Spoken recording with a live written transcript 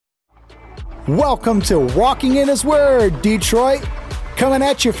Welcome to Walking in His Word, Detroit. Coming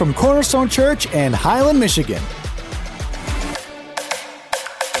at you from Cornerstone Church in Highland, Michigan.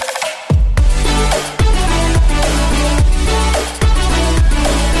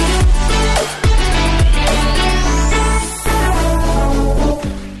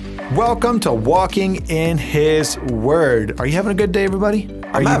 Welcome to Walking in His Word. Are you having a good day, everybody?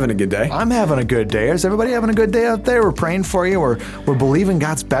 I'm having a good day. I'm having a good day. Is everybody having a good day out there? We're praying for you. We're believing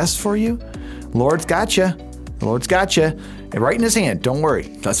God's best for you. Lord's got you. The Lord's got you. Right in His hand. Don't worry.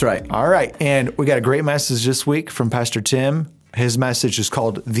 That's right. All right. And we got a great message this week from Pastor Tim. His message is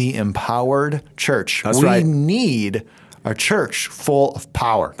called The Empowered Church. That's right. We need a church full of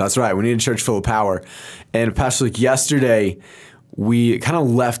power. That's right. We need a church full of power. And Pastor Luke, yesterday, we kind of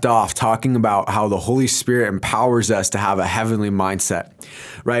left off talking about how the Holy Spirit empowers us to have a heavenly mindset,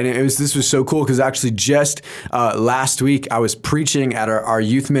 right? And this was so cool because actually just last week I was preaching at our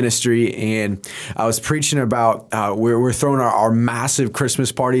youth ministry, and I was preaching about we're throwing our massive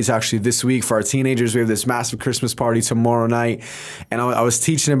Christmas parties actually this week for our teenagers. We have this massive Christmas party tomorrow night, and I was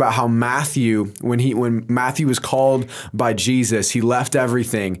teaching about how Matthew, when Matthew was called by Jesus, he left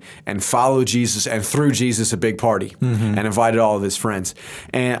everything and followed Jesus, and threw Jesus a big party and invited all of his friends.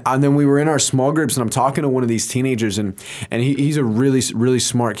 And then we were in our small groups, and I'm talking to one of these teenagers, and he's a really, really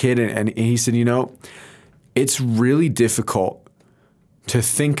smart kid. And he said, you know, it's really difficult to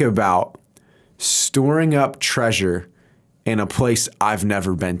think about storing up treasure in a place I've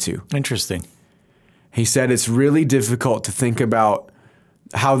never been to. Interesting. He said, it's really difficult to think about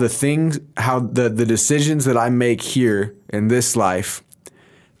how the decisions that I make here in this life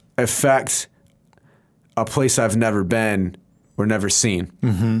affect a place I've never been or never seen.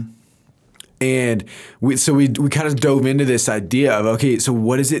 Mm-hmm. And we kind of dove into this idea of, okay, so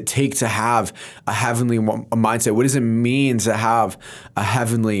what does it take to have a heavenly mindset? What does it mean to have a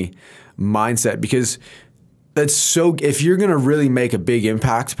heavenly mindset? Because if you're going to really make a big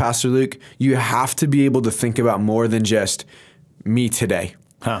impact, Pastor Luke, you have to be able to think about more than just me today.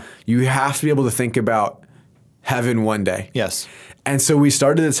 You have to be able to think about heaven one day. Yes. And so we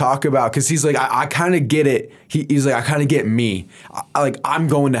started to talk about, because he's like, I kind of get it. He's like, I kind of get me. I'm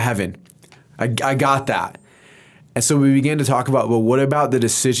going to heaven. I got that. And so we began to talk about, well, what about the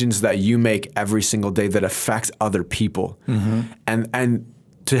decisions that you make every single day that affect other people? Mm-hmm. And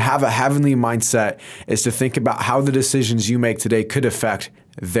to have a heavenly mindset is to think about how the decisions you make today could affect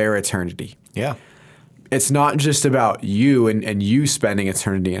their eternity. Yeah. It's not just about you and you spending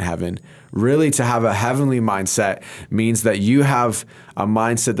eternity in heaven. Really, to have a heavenly mindset means that you have a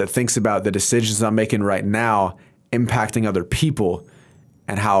mindset that thinks about the decisions I'm making right now impacting other people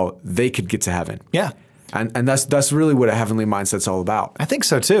and how they could get to heaven. Yeah. And that's really what a heavenly mindset's all about. I think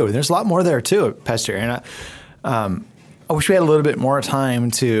so too. There's a lot more there too, Pastor Aaron. I wish we had a little bit more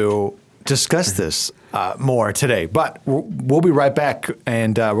time to discuss this more today, but we'll be right back,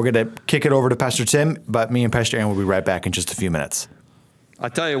 and we're going to kick it over to Pastor Tim, but me and Pastor Aaron will be right back in just a few minutes. I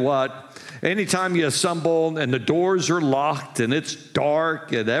tell you what, anytime you assemble and the doors are locked and it's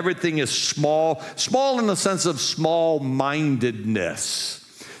dark and everything is small in the sense of small-mindedness,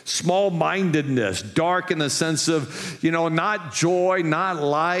 dark in the sense of, not joy, not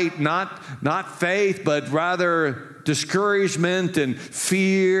light, not faith, but rather discouragement and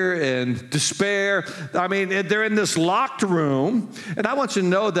fear and despair. I mean, they're in this locked room, and I want you to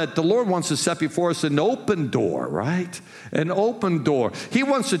know that the Lord wants to set before us an open door, right? An open door. He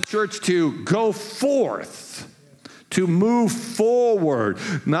wants the church to go forth, to move forward,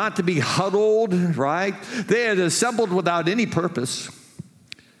 not to be huddled, right? They had assembled without any purpose.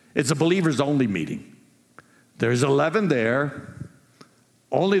 It's a believers only meeting. There's 11 there,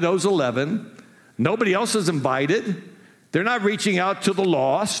 only those 11. Nobody else is invited. They're not reaching out to the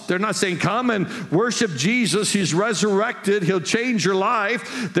lost. They're not saying, come and worship Jesus. He's resurrected. He'll change your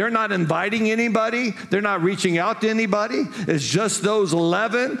life. They're not inviting anybody. They're not reaching out to anybody. It's just those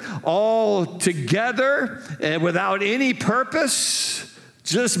 11 all together and without any purpose,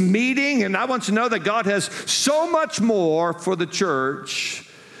 just meeting. And I want you to know that God has so much more for the church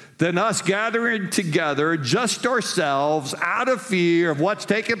than us gathering together, just ourselves, out of fear of what's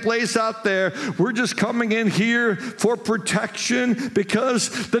taking place out there. We're just coming in here for protection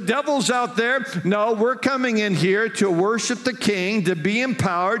because the devil's out there. No, we're coming in here to worship the King, to be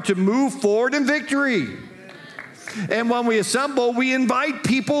empowered, to move forward in victory. And when we assemble, we invite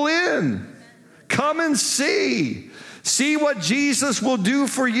people in. Come and see. See what Jesus will do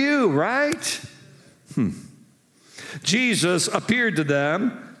for you, right? Jesus appeared to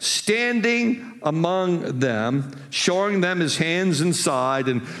them, standing among them, showing them his hands and side.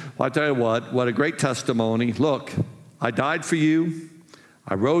 And I tell you what a great testimony. Look, I died for you.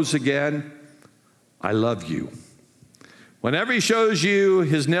 I rose again. I love you. Whenever he shows you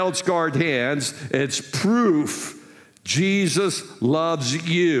his nailed, scarred hands, it's proof Jesus loves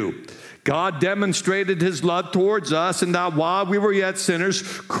you. God demonstrated his love towards us, and that while we were yet sinners,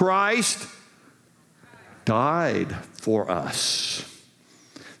 Christ died for us.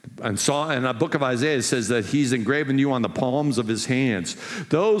 And in the book of Isaiah, it says that he's engraven you on the palms of his hands.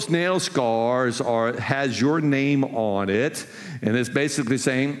 Those nail scars has your name on it. And it's basically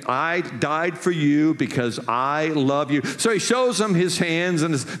saying, I died for you because I love you. So he shows them his hands,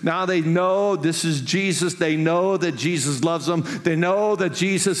 and now they know this is Jesus. They know that Jesus loves them. They know that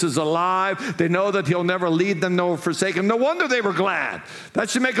Jesus is alive. They know that he'll never leave them nor forsake them. No wonder they were glad. That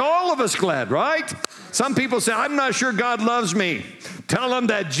should make all of us glad, right? Some people say, I'm not sure God loves me. Tell them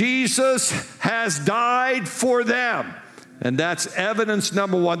that Jesus has died for them. And that's evidence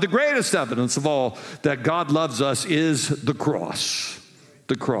number one. The greatest evidence of all that God loves us is the cross.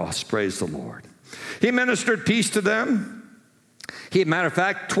 The cross, praise the Lord. He ministered peace to them. Matter of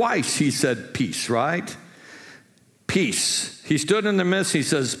fact, twice he said peace, right? Peace. He stood in the midst, he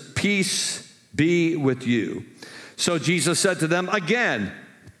says, peace be with you. So Jesus said to them, again,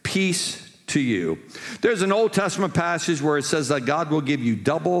 peace to you. There's an Old Testament passage where it says that God will give you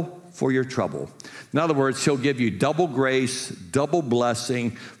double for your trouble. In other words, he'll give you double grace, double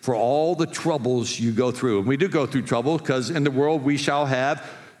blessing for all the troubles you go through. And we do go through trouble because in the world we shall have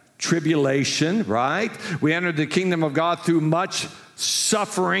tribulation, right? We enter the kingdom of God through much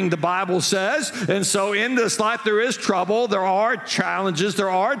suffering, the Bible says. And so in this life there is trouble, there are challenges,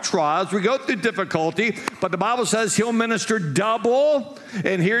 there are trials. We go through difficulty, but the Bible says he'll minister double.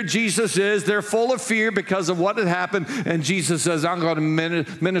 And here Jesus is, they're full of fear because of what had happened. And Jesus says, I'm going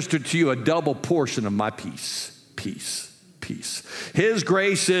to minister to you a double portion of my peace. Peace, peace. His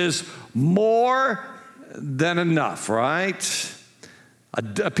grace is more than enough, right?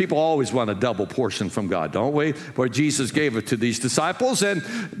 People always want a double portion from God, don't we? Where Jesus gave it to these disciples, and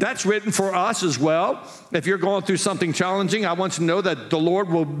that's written for us as well. If you're going through something challenging, I want you to know that the Lord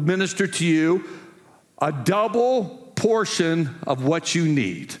will minister to you a double portion of what you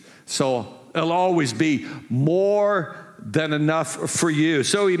need. So it'll always be more than enough for you.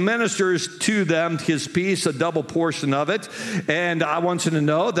 So he ministers to them his peace, a double portion of it. And I want you to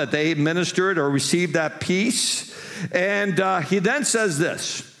know that they ministered or received that peace. And he then says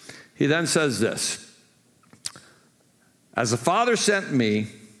this. As the Father sent me,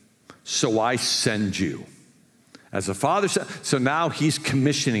 so I send you. As the Father sent, so now he's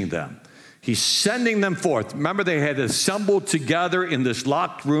commissioning them. He's sending them forth. Remember, they had assembled together in this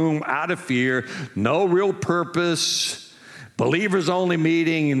locked room out of fear, no real purpose, believers only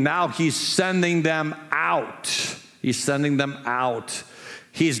meeting, and now he's sending them out. He's sending them out.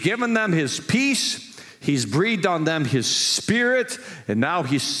 He's given them his peace. He's breathed on them his spirit, and now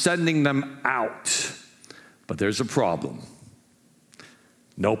he's sending them out. But there's a problem.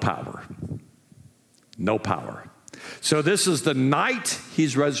 No power. No power. So this is the night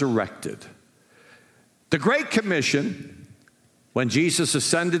he's resurrected. The Great Commission, when Jesus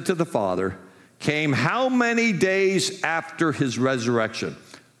ascended to the Father, came how many days after his resurrection?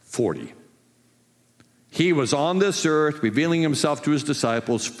 40. He was on this earth, revealing himself to his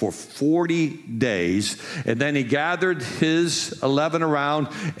disciples for 40 days. And then he gathered his 11 around,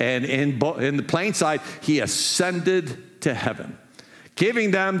 and in the plain sight, he ascended to heaven,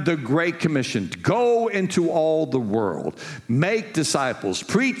 giving them the Great Commission to go into all the world, make disciples,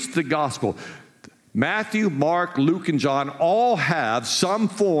 preach the gospel. Matthew, Mark, Luke, and John all have some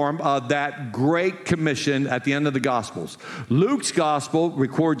form of that Great Commission at the end of the Gospels. Luke's Gospel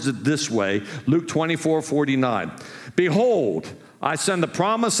records it this way, Luke 24:49. Behold, I send the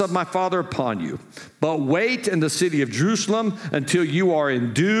promise of my Father upon you, but wait in the city of Jerusalem until you are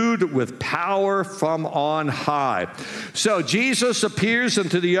endued with power from on high. So Jesus appears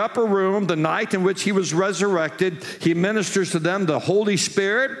into the upper room the night in which he was resurrected. He ministers to them the Holy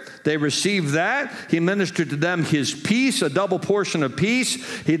Spirit. They receive that. He ministered to them his peace, a double portion of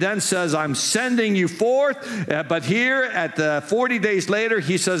peace. He then says, I'm sending you forth. But here at the 40 days later,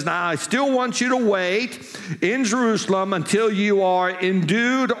 he says, now I still want you to wait in Jerusalem until you are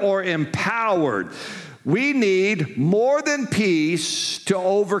endued or empowered. We need more than peace to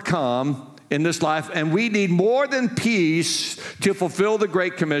overcome in this life, and we need more than peace to fulfill the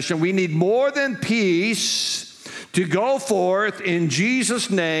Great Commission. We need more than peace to go forth in Jesus'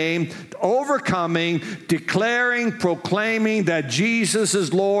 name, overcoming, declaring, proclaiming that Jesus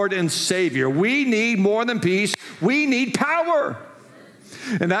is Lord and Savior. We need more than peace. We need power.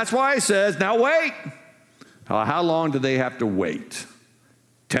 And that's why it says, now wait. How long do they have to wait?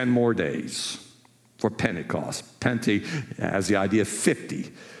 10 more days for Pentecost. Pente has the idea of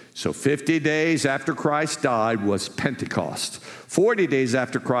 50. So 50 days after Christ died was Pentecost. 40 days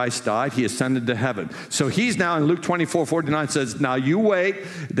after Christ died, he ascended to heaven. So he's now in Luke 24:49 says, now you wait.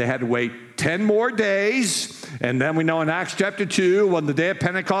 They had to wait 10 more days. And then we know in Acts chapter 2, when the day of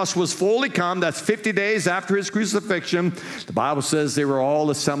Pentecost was fully come, that's 50 days after his crucifixion, the Bible says they were all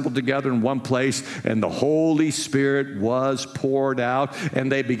assembled together in one place, and the Holy Spirit was poured out,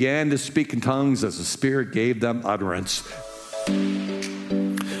 and they began to speak in tongues as the Spirit gave them utterance.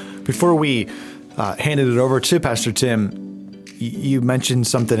 Before we handed it over to Pastor Tim, you mentioned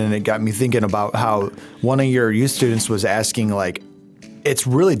something and it got me thinking about how one of your youth students was asking, like, it's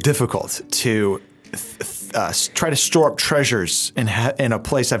really difficult to try to store up treasures in a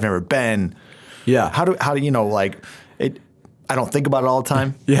place I've never been. Yeah. How do you know, like, it? I don't think about it all the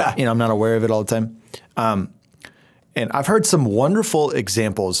time. Yeah. You know, I'm not aware of it all the time. And I've heard some wonderful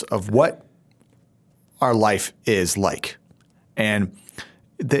examples of what our life is like. And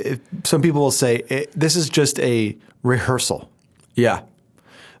some people will say, this is just a rehearsal. Yeah.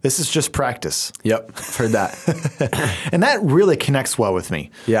 This is just practice. Yep. I've heard that. And that really connects well with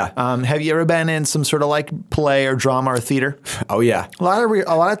me. Yeah. Have you ever been in some sort of like play or drama or theater? Oh, yeah. A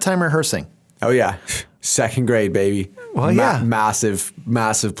lot of time rehearsing. Oh, yeah. Second grade, baby. Well, yeah. Massive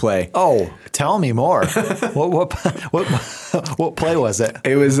play. Oh, tell me more. what play was it?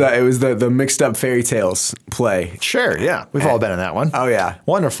 It was the Mixed Up Fairy Tales play. Sure, yeah. We've all been in that one. Oh, yeah.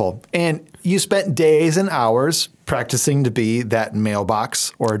 Wonderful. And you spent days and hours practicing to be that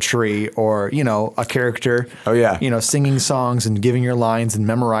mailbox or a tree or, you know, a character. Oh, yeah. You know, singing songs and giving your lines and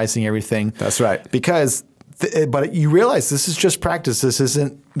memorizing everything. That's right. Because, but you realize this is just practice. This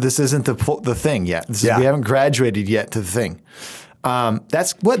isn't the thing yet. We haven't graduated yet to the thing.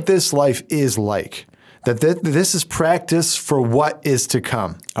 That's what this life is like. That this is practice for what is to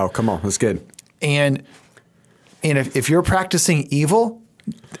come. Oh, come on. That's good. And if you're practicing evil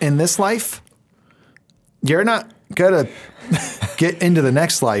in this life, you're not going to get into the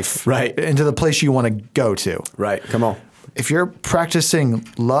next life, right? Into the place you want to go to. Right. Come on. If you're practicing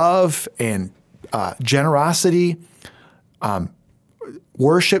love and generosity,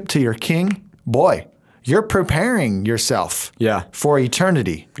 worship to your King, boy, you're preparing yourself for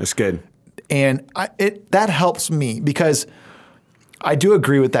eternity. That's good. And that helps me because I do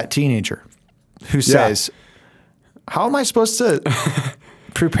agree with that teenager who says, how am I supposed to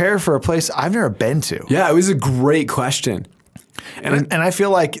prepare for a place I've never been to? Yeah, it was a great question. And I feel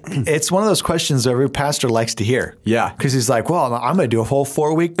like it's one of those questions every pastor likes to hear. Yeah. Because he's like, well, I'm going to do a whole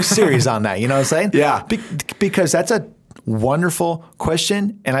 4-week series on that. You know what I'm saying? Yeah. Because that's a wonderful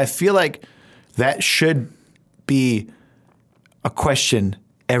question. And I feel like that should be a question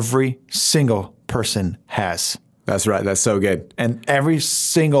every single person has. That's right. That's so good. And every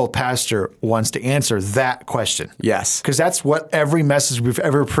single pastor wants to answer that question. Yes. Because that's what every message we've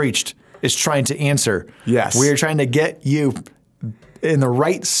ever preached is trying to answer. Yes. We are trying to get you in the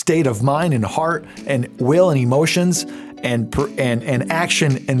right state of mind and heart and will and emotions and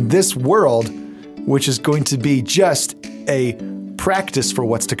action in this world, which is going to be just a practice for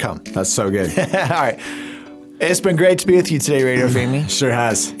what's to come. That's so good. All right. It's been great to be with you today, Radio Family. Sure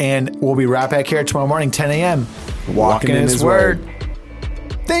has. And we'll be right back here tomorrow morning, 10 a.m. Walking in His Word.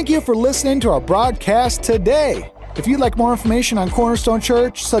 Thank you for listening to our broadcast today. If you'd like more information on Cornerstone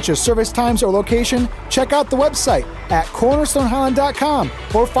Church, such as service times or location, check out the website at cornerstonehighland.com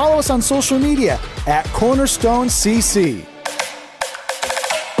or follow us on social media at CornerstoneCC.